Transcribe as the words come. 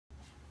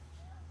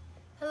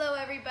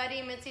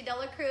everybody. Mitzi de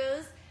la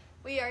Cruz.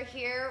 We are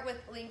here with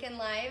Lincoln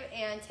Live,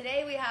 and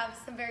today we have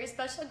some very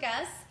special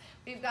guests.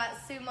 We've got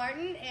Sue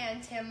Martin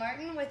and Tim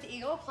Martin with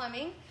Eagle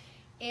Plumbing,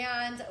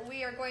 and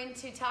we are going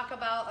to talk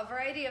about a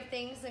variety of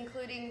things,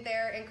 including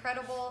their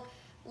incredible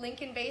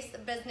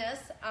Lincoln-based business.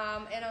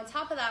 And on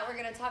top of that, we're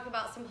going to talk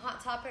about some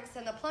hot topics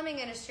in the plumbing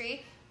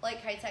industry,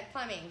 like Kitec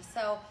Plumbing.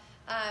 So,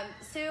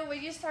 Sue,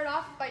 would you start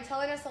off by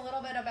telling us a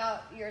little bit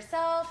about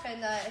yourself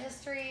and the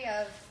history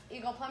of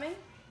Eagle Plumbing?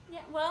 Yeah,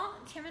 well,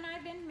 Tim and I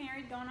have been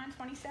married going on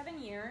 27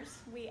 years.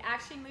 We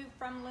actually moved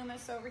from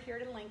Loomis over here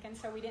to Lincoln,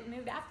 so we didn't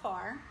move that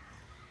far.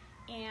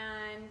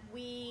 And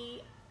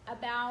we,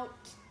 about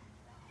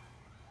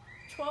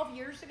 12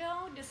 years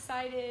ago,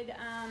 decided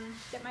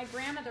that my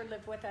grandmother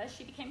lived with us.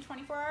 She became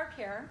 24-hour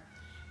care,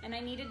 and I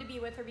needed to be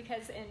with her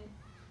because in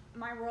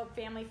my world,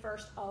 family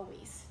first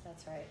always.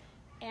 That's right.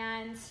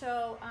 And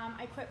so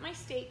I quit my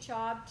state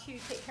job to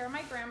take care of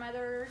my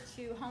grandmother,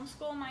 to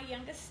homeschool my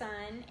youngest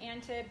son,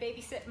 and to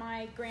babysit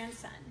my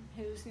grandson,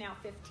 who's now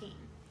 15.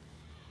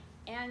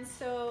 And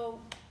so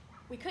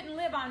we couldn't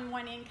live on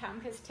one income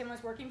because Tim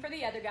was working for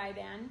the other guy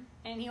then,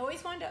 and he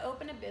always wanted to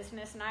open a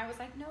business, and I was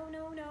like, no.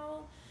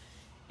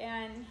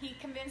 And he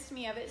convinced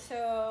me of it,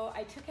 so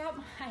I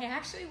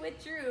actually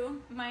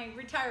withdrew my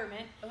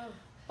retirement,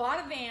 bought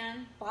a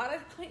van, bought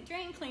a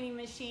drain cleaning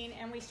machine,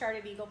 and we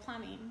started Eagle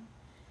Plumbing.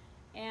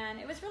 And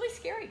it was really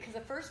scary because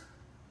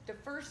the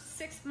first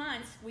 6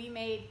 months we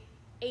made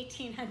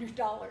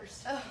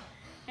 $1,800. Oh.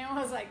 And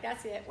I was like,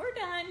 that's it, we're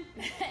done.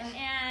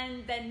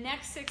 And the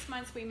next 6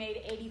 months we made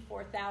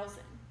 $84,000.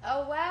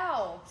 Oh,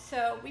 wow.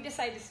 So we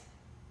decided to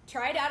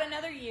try it out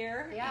another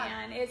year.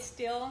 Yeah.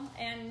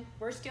 And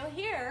we're still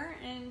here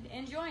and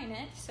enjoying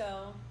it.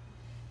 So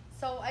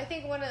I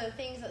think one of the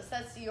things that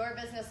sets your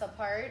business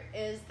apart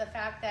is the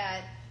fact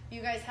that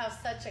you guys have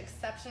such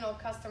exceptional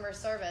customer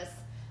service.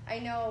 I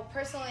know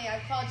personally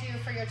I've called you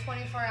for your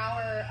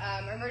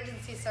 24-hour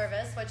emergency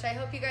service, which I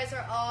hope you guys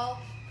are all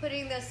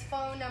putting this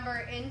phone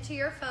number into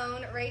your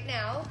phone right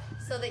now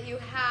so that you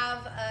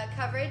have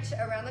coverage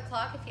around the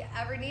clock if you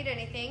ever need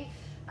anything.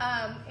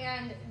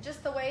 And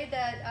just the way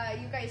that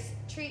you guys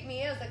treat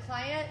me as a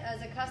client,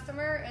 as a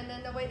customer, and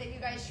then the way that you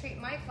guys treat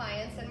my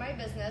clients and my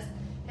business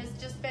has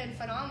just been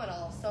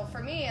phenomenal. So for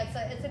me, it's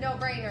a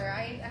no-brainer.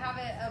 I have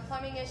a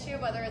plumbing issue,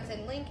 whether it's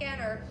in Lincoln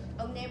or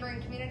a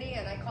neighboring community,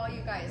 and I call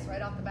you guys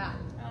right off the bat.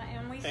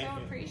 And we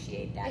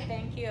appreciate that.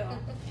 Thank you.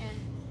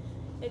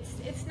 And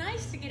it's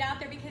nice to get out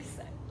there because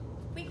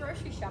we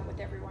grocery shop with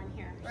everyone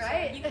here.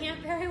 Right. So you can't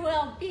very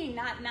well be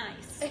not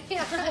nice.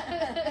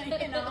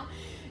 You know?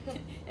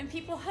 And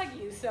people hug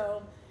you,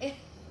 so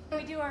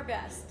we do our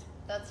best.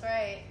 That's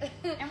right.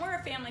 And we're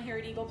a family here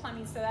at Eagle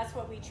Plumbing, so that's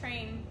what we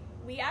train.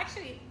 We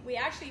actually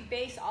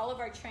base all of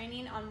our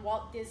training on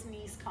Walt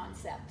Disney's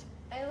concept.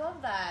 I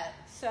love that.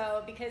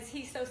 So because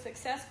he's so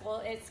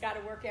successful, it's got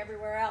to work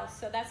everywhere else.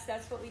 So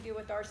that's what we do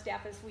with our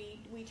staff is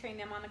we train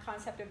them on the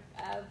concept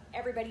of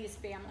everybody is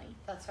family.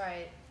 That's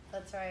right.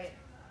 That's right.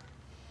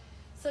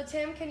 So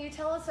Tim, can you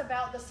tell us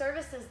about the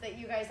services that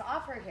you guys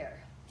offer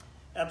here?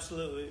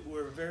 Absolutely.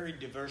 We're very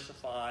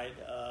diversified,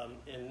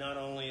 and not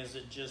only is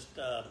it just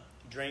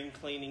drain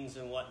cleanings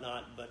and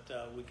whatnot, but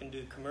we can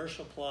do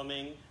commercial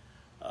plumbing,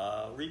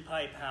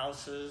 repipe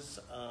houses,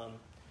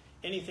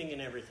 anything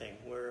and everything.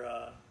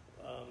 We're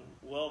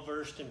well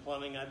versed in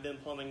plumbing. I've been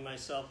plumbing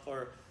myself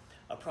for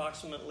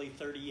approximately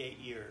 38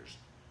 years,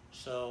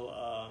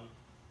 so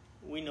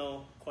we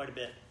know quite a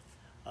bit.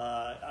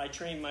 I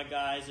train my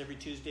guys every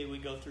Tuesday. We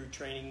go through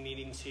training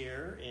meetings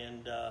here,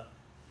 and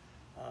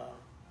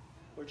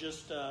we're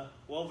just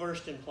well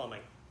versed in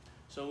plumbing.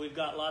 So we've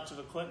got lots of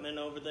equipment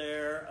over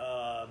there,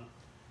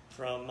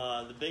 from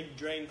the big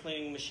drain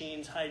cleaning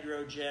machines,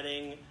 hydro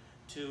jetting,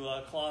 to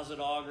closet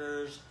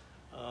augers,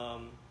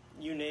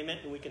 you name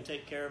it, and we can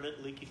take care of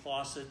it. Leaky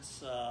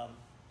faucets.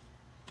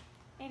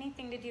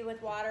 Anything to do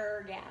with water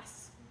or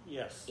gas.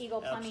 Yes,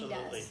 Eagle Plumbing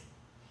absolutely. does.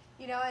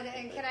 You know,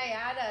 and can I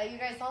add, you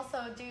guys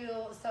also do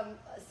some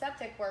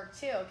septic work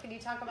too. Can you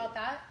talk about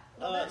that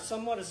a little bit?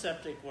 Somewhat of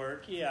septic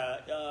work,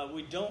 yeah.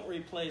 We don't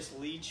replace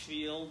leach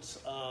fields,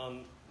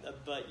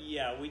 but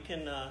yeah, we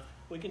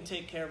can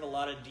take care of a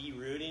lot of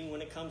derooting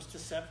when it comes to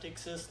septic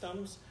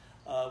systems.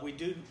 We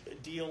do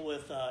deal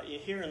with,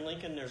 here in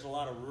Lincoln, there's a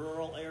lot of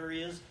rural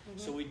areas,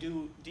 so we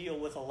do deal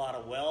with a lot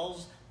of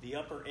wells, the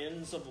upper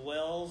ends of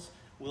wells.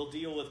 We'll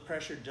deal with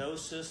pressure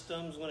dose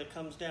systems when it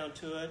comes down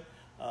to it.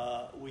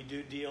 We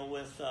do deal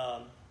with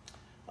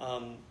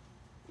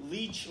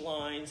leach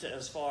lines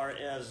as far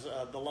as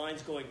the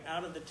lines going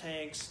out of the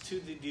tanks to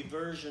the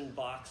diversion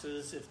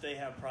boxes if they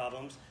have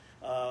problems.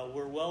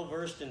 We're well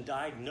versed in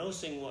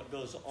diagnosing what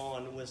goes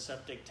on with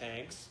septic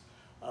tanks.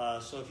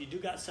 So if you do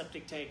got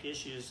septic tank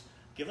issues,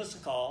 give us a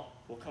call.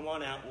 We'll come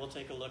on out and we'll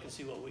take a look and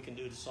see what we can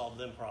do to solve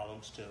them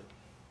problems too.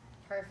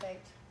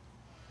 Perfect.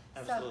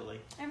 Absolutely.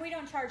 And we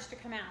don't charge to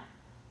come out.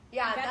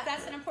 Yeah,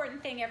 that's an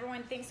important thing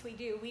everyone thinks we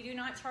do. We do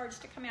not charge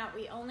to come out.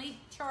 We only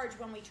charge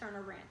when we turn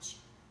a wrench.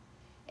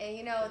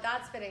 And,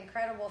 that's been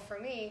incredible for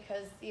me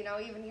because,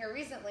 even here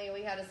recently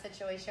we had a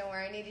situation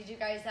where I needed you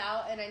guys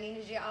out and I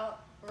needed you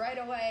out right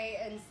away.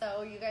 And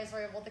so you guys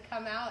were able to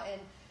come out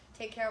and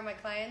take care of my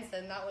clients,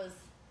 and that was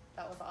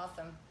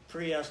awesome.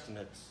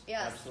 Pre-estimates.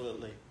 Yes.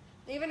 Absolutely.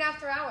 Even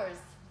after hours.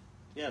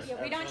 Yes,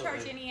 Yeah, we don't charge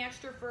absolutely. any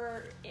extra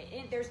for,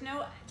 there's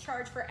no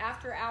charge for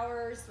after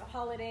hours,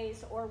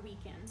 holidays, or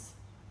weekends.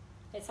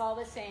 It's all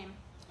the same,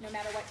 no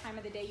matter what time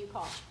of the day you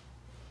call.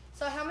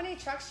 So how many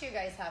trucks do you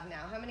guys have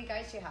now? How many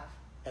guys do you have?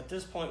 At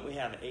this point, we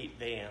have 8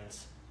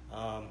 vans.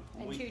 And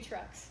 2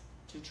 trucks.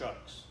 2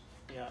 trucks,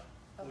 yeah.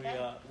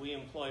 Okay. We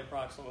employ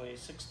approximately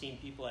 16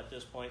 people at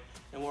this point,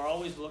 and we're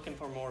always looking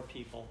for more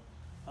people.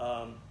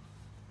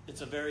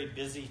 It's a very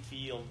busy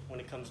field when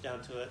it comes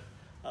down to it.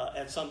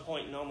 At some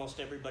point in almost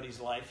everybody's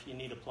life, you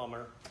need a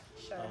plumber.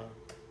 Sure.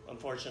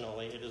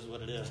 Unfortunately, it is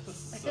what it is.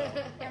 So.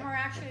 And we're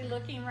actually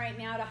looking right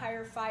now to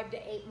hire 5 to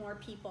 8 more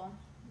people.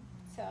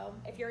 So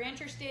if you're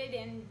interested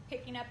in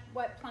picking up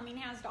what plumbing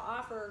has to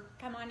offer,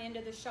 come on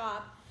into the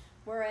shop.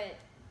 We're at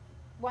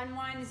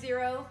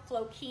 110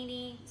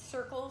 Flokini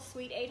Circle,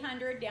 Suite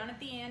 800, down at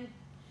the end,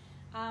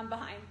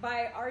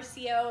 by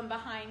RCO and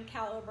behind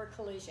Caliber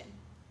Collision.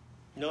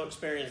 No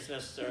experience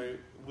necessary.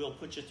 We'll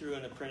put you through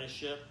an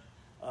apprenticeship.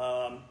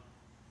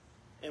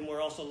 And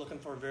we're also looking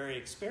for very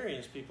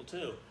experienced people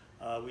too.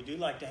 We do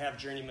like to have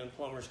journeyman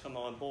plumbers come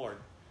on board.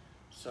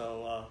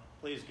 So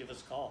please give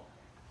us a call.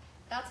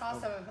 That's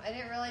awesome. I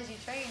didn't realize you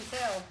trained too.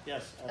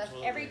 Yes, That's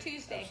absolutely. every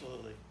Tuesday.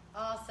 Absolutely.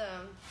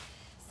 Awesome.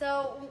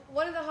 So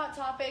one of the hot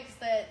topics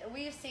that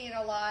we've seen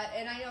a lot,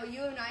 and I know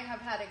you and I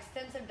have had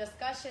extensive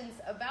discussions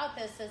about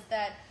this, is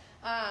that,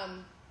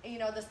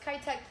 this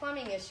Kitec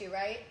Plumbing issue,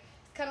 right?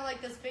 It's kind of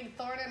like this big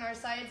thorn in our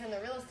sides in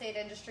the real estate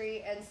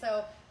industry. And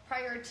so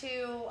prior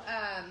to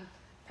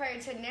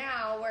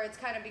now, where it's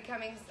kind of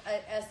becoming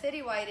a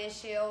citywide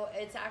issue,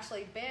 it's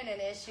actually been an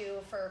issue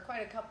for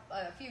quite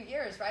a few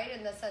years, right,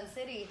 in the Sun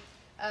City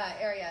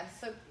area.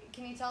 So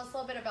can you tell us a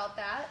little bit about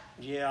that?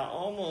 Yeah,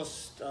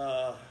 almost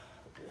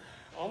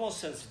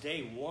since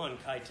day one,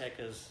 Kitec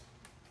has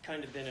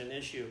kind of been an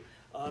issue.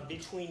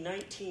 Between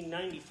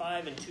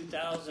 1995 and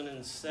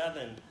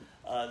 2007,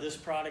 this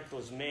product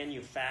was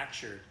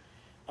manufactured,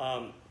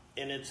 and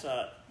it's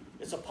a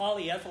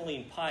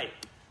polyethylene pipe.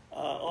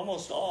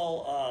 Almost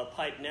all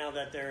pipe now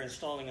that they're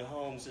installing in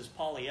homes is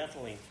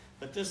polyethylene,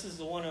 but this is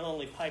the one and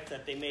only pipe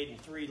that they made in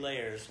 3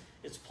 layers.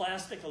 It's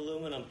plastic,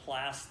 aluminum,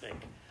 plastic.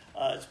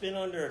 It's been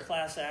under a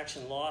class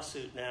action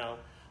lawsuit now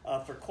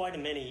for quite a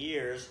many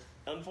years.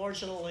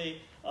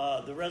 Unfortunately,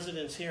 the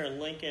residents here in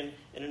Lincoln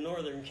and in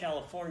Northern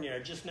California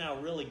are just now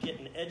really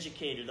getting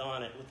educated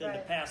on it within the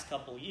past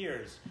couple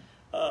years.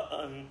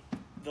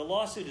 The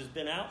lawsuit has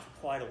been out for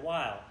quite a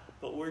while,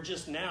 but we're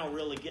just now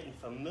really getting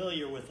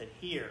familiar with it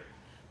here.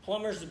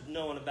 Plumbers have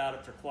known about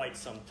it for quite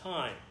some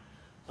time.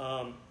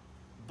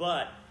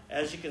 But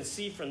as you can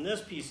see from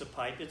this piece of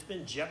pipe, it's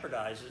been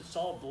jeopardized. It's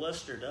all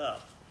blistered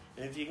up.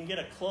 And if you can get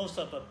a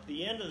close-up at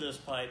the end of this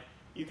pipe,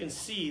 you can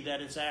see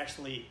that it's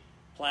actually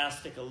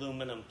plastic,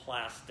 aluminum,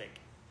 plastic.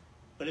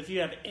 But if you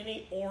have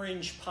any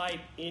orange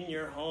pipe in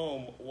your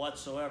home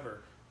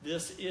whatsoever,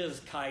 this is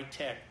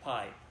Kitec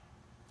pipe.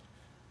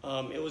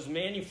 It was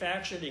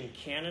manufactured in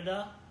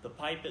Canada, the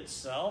pipe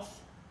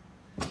itself.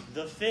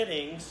 The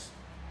fittings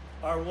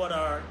are what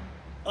are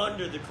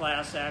under the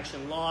class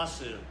action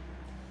lawsuit.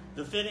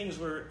 The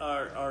fittings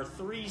are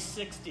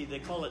 360, they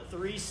call it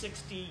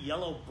 360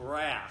 yellow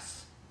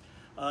brass.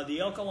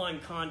 The alkaline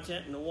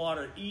content in the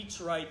water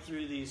eats right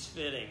through these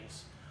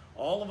fittings.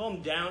 All of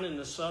them down in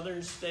the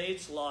southern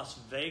states, Las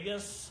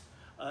Vegas,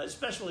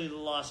 especially the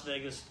Las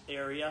Vegas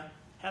area,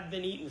 have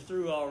been eaten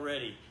through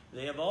already.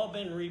 They have all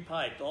been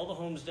repiped. All the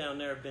homes down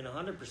there have been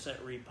 100%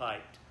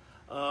 repiped.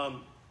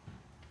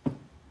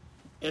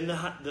 And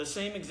the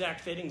same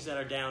exact fittings that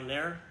are down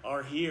there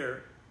are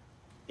here.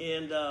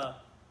 And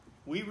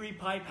we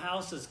repipe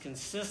houses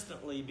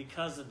consistently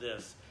because of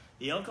this.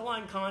 The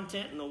alkaline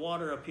content in the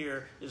water up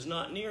here is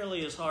not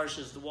nearly as harsh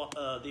as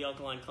the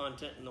alkaline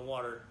content in the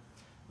water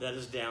that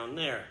is down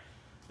there.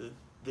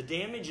 The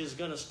damage is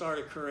going to start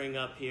occurring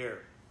up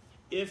here.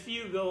 If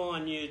you go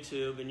on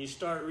YouTube and you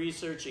start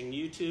researching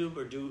YouTube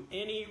or do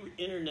any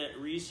internet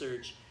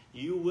research,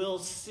 you will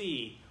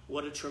see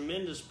what a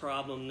tremendous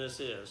problem this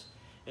is.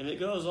 And it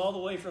goes all the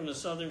way from the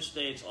southern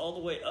states all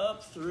the way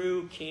up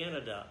through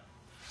Canada.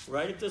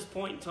 Right at this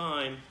point in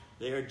time,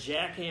 they are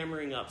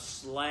jackhammering up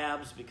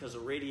slabs because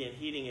of radiant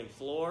heating and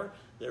floor.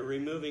 They're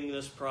removing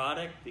this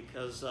product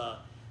because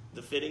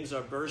the fittings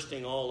are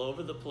bursting all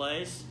over the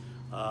place.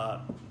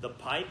 The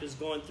pipe is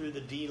going through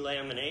the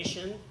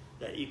delamination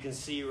that you can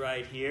see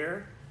right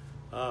here.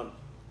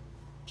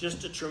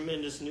 Just a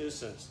tremendous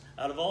nuisance.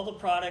 Out of all the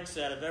products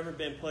that have ever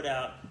been put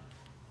out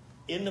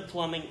in the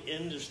plumbing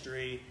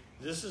industry,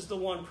 this is the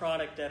one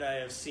product that I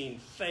have seen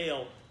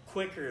fail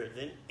quicker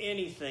than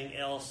anything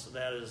else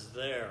that is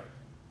there.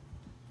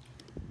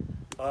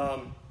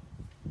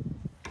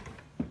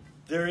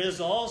 There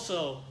is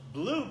also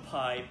blue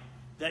pipe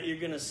that you're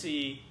going to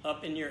see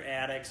up in your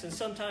attics, and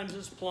sometimes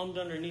it's plumbed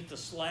underneath the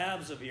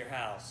slabs of your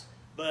house.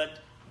 But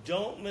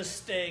don't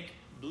mistake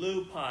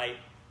blue pipe,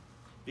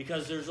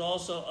 because there's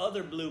also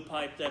other blue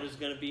pipe that is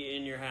going to be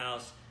in your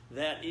house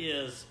that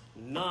is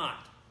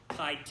not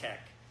Kitec.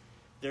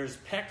 There's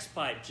PEX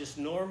pipe, just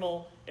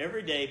normal,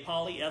 everyday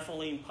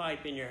polyethylene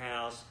pipe in your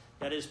house.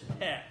 That is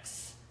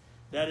PEX.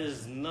 That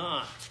is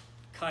not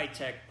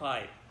Kitec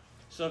pipe.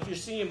 So if you're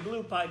seeing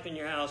blue pipe in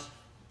your house,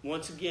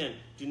 once again,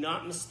 do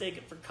not mistake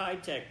it for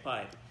Kitec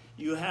pipe.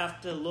 You have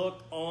to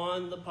look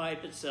on the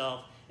pipe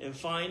itself and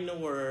find the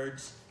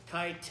words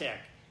Kitec,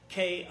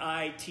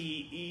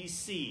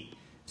 Kitec,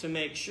 to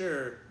make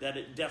sure that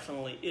it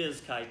definitely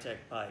is Kitec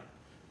pipe.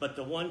 But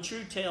the one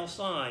true tail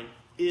sign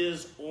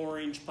is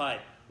orange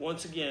pipe.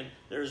 Once again,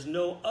 there's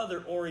no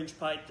other orange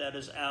pipe that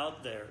is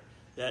out there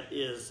that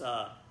is,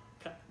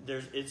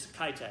 it's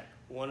Kitec,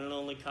 one and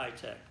only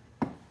Kitec.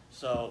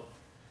 So,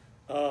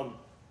 and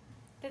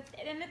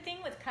the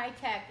thing with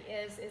Kitec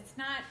is it's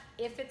not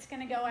if it's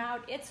going to go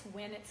out, it's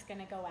when it's going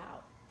to go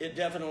out. It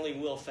definitely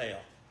will fail.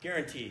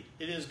 Guaranteed.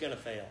 It is going to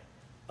fail.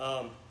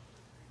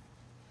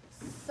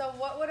 So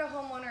what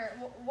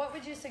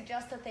would you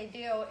suggest that they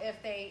do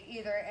if they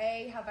either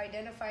A, have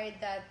identified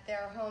that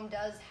their home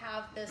does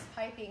have this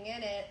piping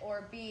in it,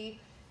 or B,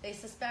 they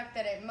suspect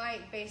that it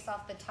might based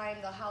off the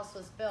time the house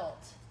was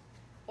built?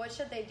 What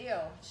should they do?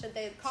 Should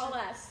they call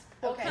us?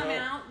 We'll come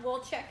out, we'll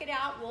check it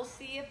out, we'll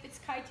see if it's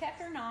Kitec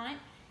or not,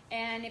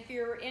 and if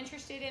you're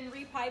interested in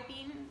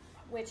repiping,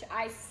 which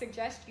I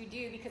suggest you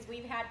do, because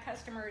we've had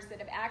customers that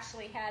have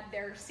actually had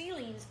their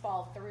ceilings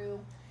fall through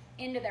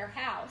into their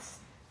house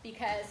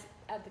because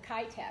of the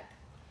Kitec.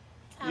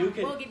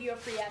 We'll give you a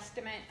free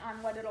estimate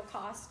on what it'll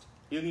cost.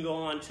 You can go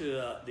on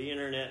to the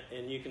internet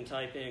and you can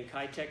type in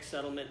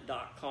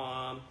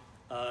kitecsettlement.com.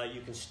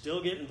 You can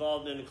still get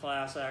involved in a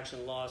class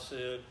action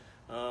lawsuit.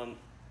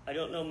 I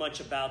don't know much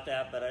about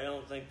that, but I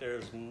don't think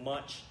there's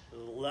much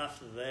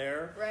left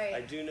there. Right.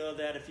 I do know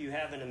that if you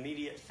have an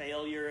immediate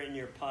failure in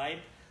your pipe,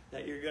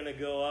 that you're going to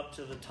go up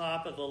to the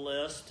top of the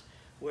list.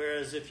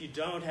 Whereas if you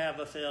don't have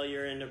a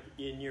failure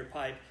in your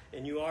pipe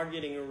and you are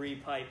getting a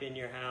repipe in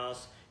your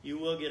house, you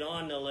will get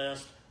on the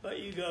list, but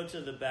you go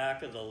to the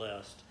back of the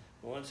list.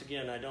 Once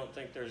again, I don't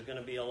think there's going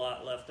to be a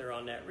lot left there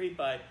on that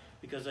repipe,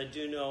 because I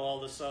do know all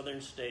the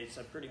southern states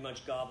have pretty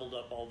much gobbled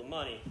up all the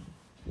money.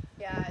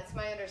 Yeah, it's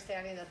my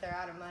understanding that they're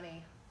out of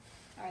money.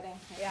 Are they?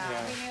 Yeah.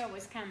 We knew it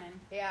was coming.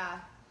 Yeah.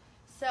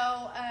 So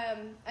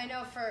I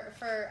know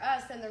for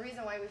us, and the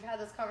reason why we've had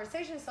this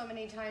conversation so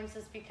many times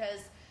is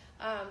because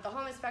the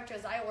home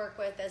inspectors I work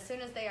with, as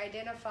soon as they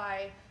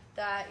identify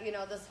that,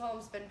 this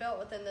home's been built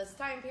within this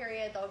time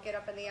period, they'll get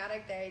up in the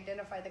attic, they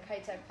identify the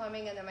Kitec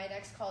Plumbing, and then my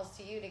next call is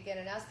to you to get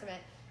an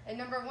estimate. And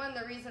number one,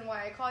 the reason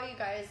why I call you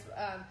guys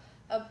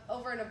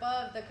over and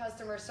above the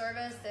customer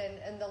service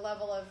and the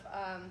level of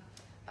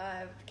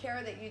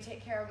care that you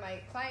take care of my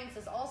clients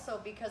is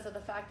also because of the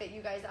fact that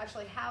you guys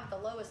actually have the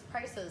lowest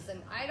prices,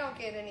 and I don't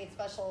get any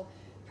special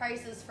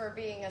prices for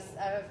being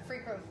a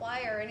frequent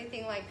flyer or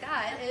anything like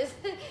that. Is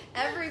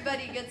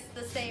everybody gets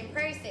the same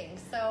pricing.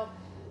 So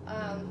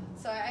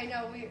I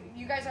know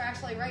you guys are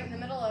actually right in the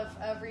middle of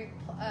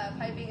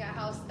piping a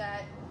house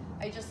that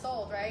I just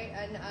sold, right?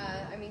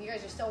 And you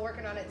guys are still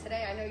working on it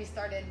today. I know you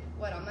started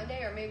on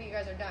Monday, or maybe you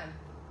guys are done.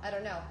 I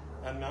don't know.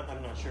 I'm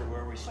not sure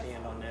where we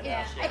stand on that.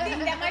 Yeah, house I yet.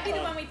 think that might be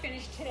the one we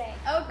finished today.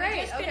 Oh, great.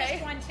 We just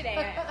finished one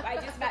today. I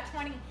just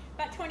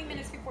about 20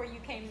 minutes before you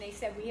came, they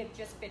said we had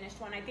just finished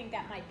one. I think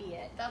that might be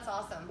it. That's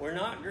awesome. We're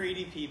not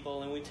greedy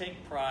people, and we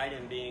take pride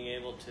in being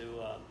able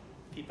to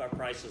keep our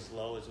prices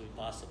low as we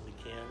possibly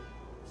can.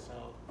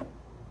 So.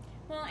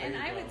 Well, and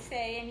I would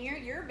say, and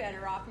you're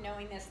better off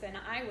knowing this than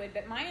I would,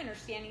 but my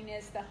understanding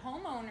is the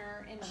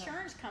homeowner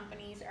insurance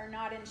companies are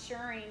not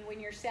insuring when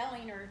you're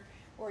selling or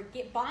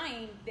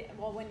buying.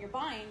 Well, when you're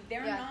buying,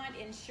 they're not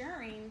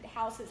insuring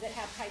houses that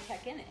have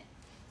Kitec in it.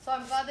 So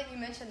I'm glad that you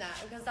mentioned that,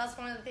 because that's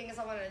one of the things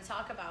I wanted to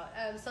talk about.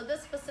 So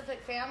this specific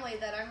family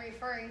that I'm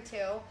referring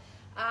to,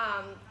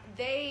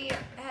 they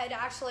had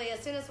actually,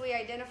 as soon as we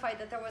identified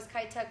that there was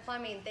Kitec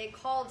Plumbing, they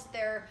called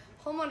their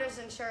homeowner's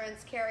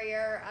insurance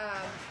carrier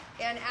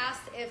and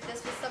asked if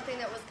this was something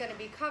that was going to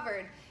be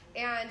covered.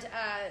 And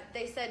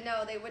they said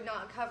no, they would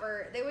not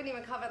cover, they wouldn't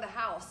even cover the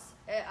house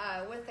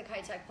with the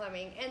Kitec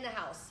Plumbing in the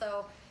house.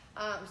 So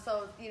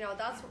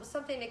that's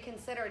something to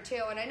consider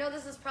too. And I know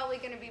this is probably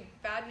going to be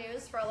bad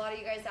news for a lot of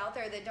you guys out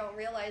there that don't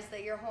realize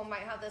that your home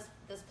might have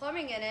this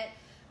plumbing in it.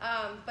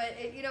 But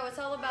it's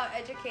all about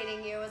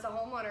educating you as a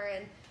homeowner.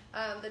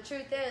 And the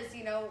truth is,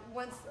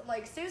 once,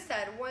 like Sue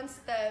said, once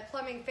the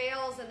plumbing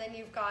fails and then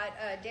you've got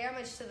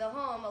damage to the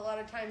home, a lot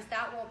of times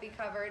that won't be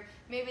covered.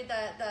 Maybe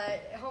the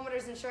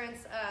homeowner's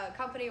insurance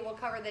company will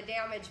cover the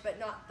damage, but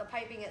not the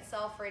piping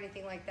itself or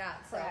anything like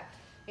that. So. Correct.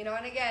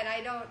 And again,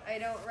 I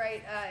don't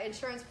write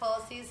insurance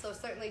policies, so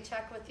certainly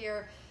check with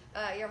your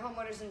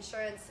homeowner's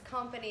insurance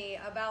company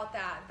about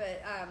that.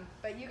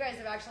 But you guys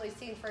have actually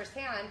seen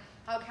firsthand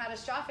how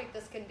catastrophic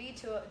this can be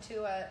to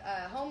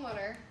a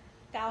homeowner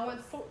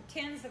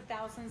tens of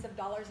thousands of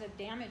dollars of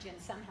damage in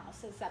some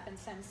houses up in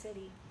Sun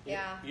City.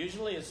 Yeah.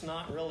 Usually it's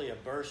not really a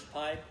burst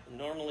pipe.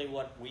 Normally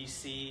what we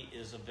see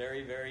is a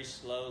very, very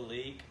slow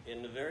leak.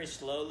 And the very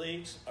slow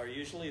leaks are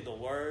usually the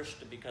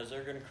worst because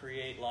they're going to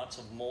create lots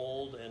of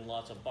mold and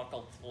lots of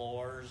buckled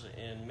floors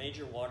and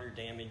major water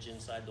damage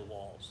inside the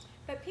walls.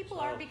 But people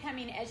are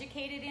becoming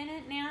educated in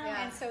it now,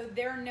 Yeah. and so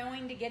they're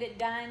knowing to get it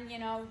done,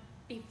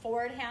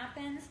 before it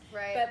happens.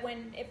 Right. But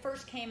when it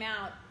first came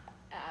out,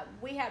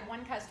 we had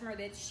one customer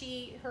that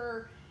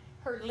her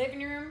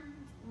living room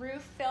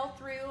roof fell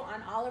through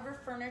on all of her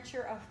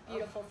furniture,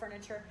 beautiful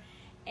furniture,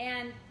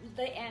 and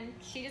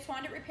she just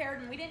wanted it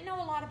repaired, and we didn't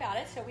know a lot about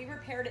it, so we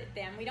repaired it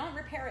then. We don't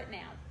repair it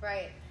now.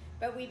 Right.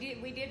 But we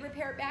did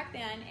repair it back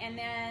then, and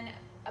then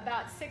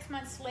about 6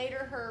 months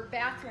later, her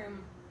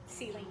bathroom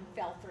ceiling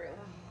fell through.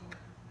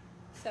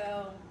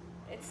 So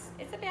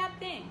it's a bad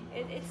thing.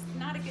 It's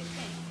not a good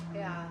thing.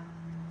 Yeah.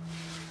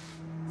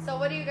 So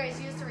what do you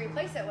guys use to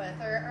replace it with,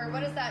 or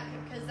what is that?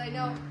 Because I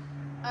know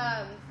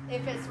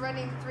if it's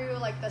running through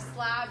like the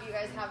slab, you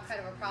guys have kind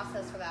of a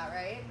process for that,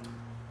 right?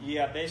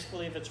 Yeah,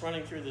 basically if it's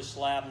running through the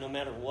slab, no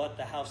matter what,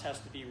 the house has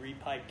to be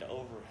repiped to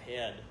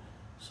overhead.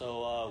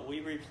 So we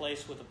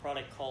replace with a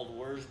product called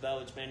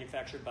Wurzbo. It's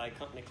manufactured by a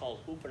company called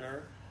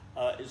Hoopener.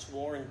 It's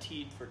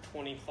warranted for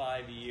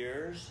 25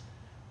 years.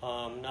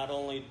 Not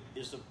only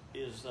is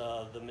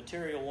the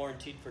material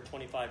warranted for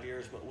 25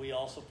 years, but we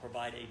also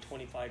provide a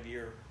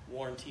 25-year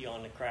warranty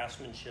on the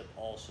craftsmanship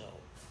also.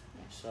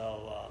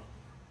 So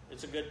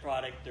it's a good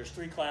product. There's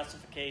 3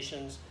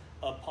 classifications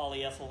of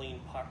polyethylene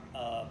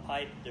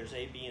pipe. There's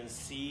A, B, and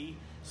C.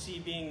 C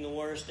being the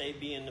worst, A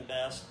being the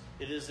best.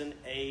 It is an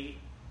A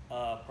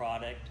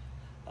product.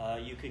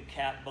 You could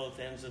cap both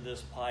ends of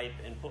this pipe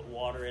and put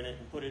water in it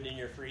and put it in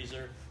your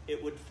freezer.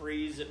 It would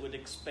freeze, it would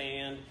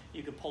expand.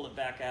 You could pull it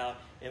back out.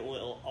 It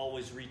will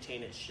always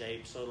retain its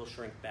shape, so it'll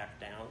shrink back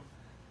down.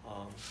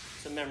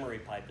 It's a memory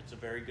pipe. It's a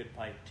very good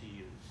pipe to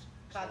use.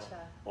 Gotcha. So,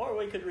 or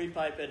we could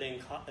repipe it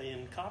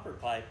in copper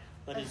pipe,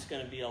 but it's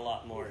going to be a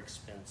lot more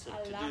expensive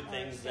to do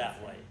things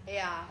that way.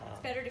 Yeah.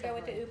 It's better to go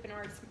with the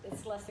Hoopener.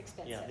 It's less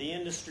expensive. Yeah, the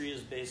industry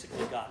has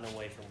basically gotten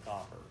away from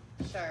copper.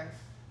 Sure.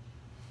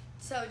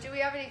 So, do we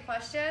have any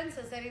questions?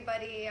 Has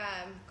anybody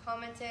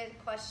commented?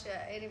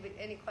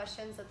 Any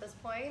questions at this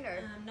point,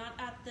 or not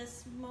at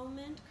this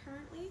moment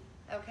currently.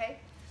 okay?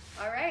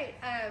 All right.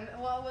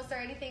 Well, was there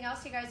anything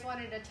else you guys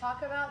wanted to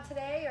talk about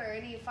today, or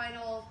any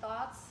final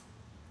thoughts?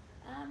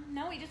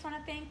 No, we just want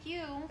to thank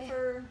you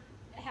for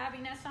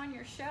having us on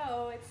your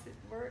show.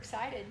 We're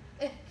excited.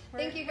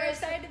 Thank you We're guys.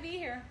 excited to be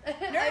here.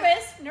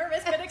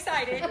 Nervous, but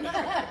excited.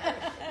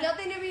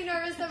 Nothing to be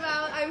nervous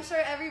about. I'm sure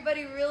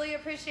everybody really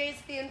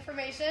appreciates the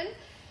information.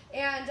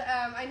 And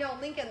I know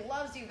Lincoln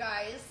loves you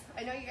guys.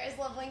 I know you guys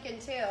love Lincoln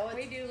too.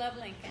 We do love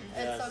Lincoln.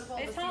 It's so cool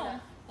It's to see home.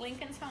 that.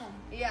 Lincoln's home.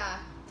 Yeah,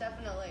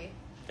 definitely.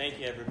 Thank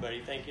you,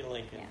 everybody. Thank you,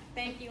 Lincoln. Yeah.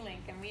 Thank you,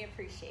 Lincoln. We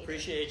appreciate it.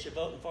 Appreciate you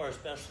voting for us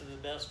best of the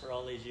best for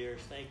all these years.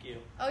 Thank you.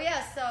 Oh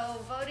yeah, so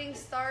voting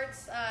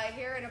starts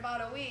here in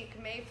about a week.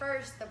 May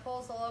 1st, the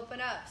polls will open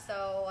up.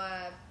 So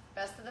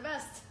best of the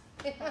best.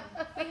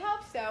 We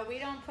hope so. We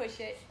don't push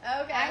it.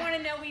 Okay. I want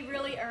to know we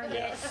really earned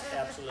Yes, it.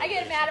 absolutely. I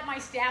get mad at my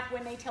staff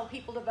when they tell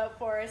people to vote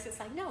for us.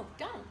 It's like, no,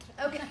 don't.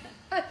 Okay.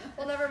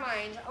 Well, never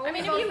mind.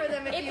 Only vote for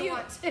them if you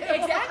want to.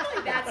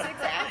 Exactly. That's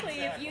exactly.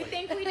 If you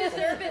think we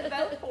deserve it,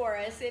 vote for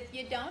us. If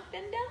you don't,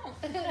 then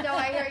don't. No,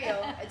 I hear you.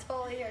 I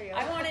totally hear you.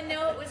 I want to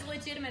know it was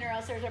legitimate, or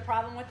else there's a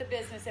problem with the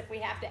business if we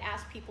have to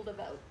ask people to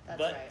vote. That's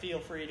But right. feel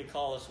free to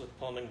call us with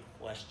plumbing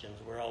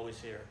questions. We're always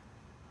here.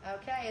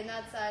 Okay, and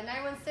that's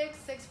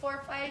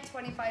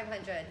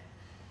 916-645-2500.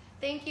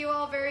 Thank you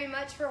all very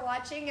much for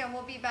watching, and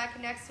we'll be back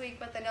next week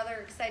with another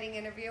exciting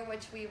interview,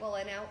 which we will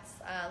announce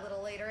a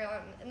little later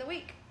on in the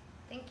week.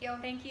 Thank you.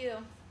 Thank you.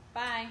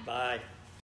 Bye. Bye.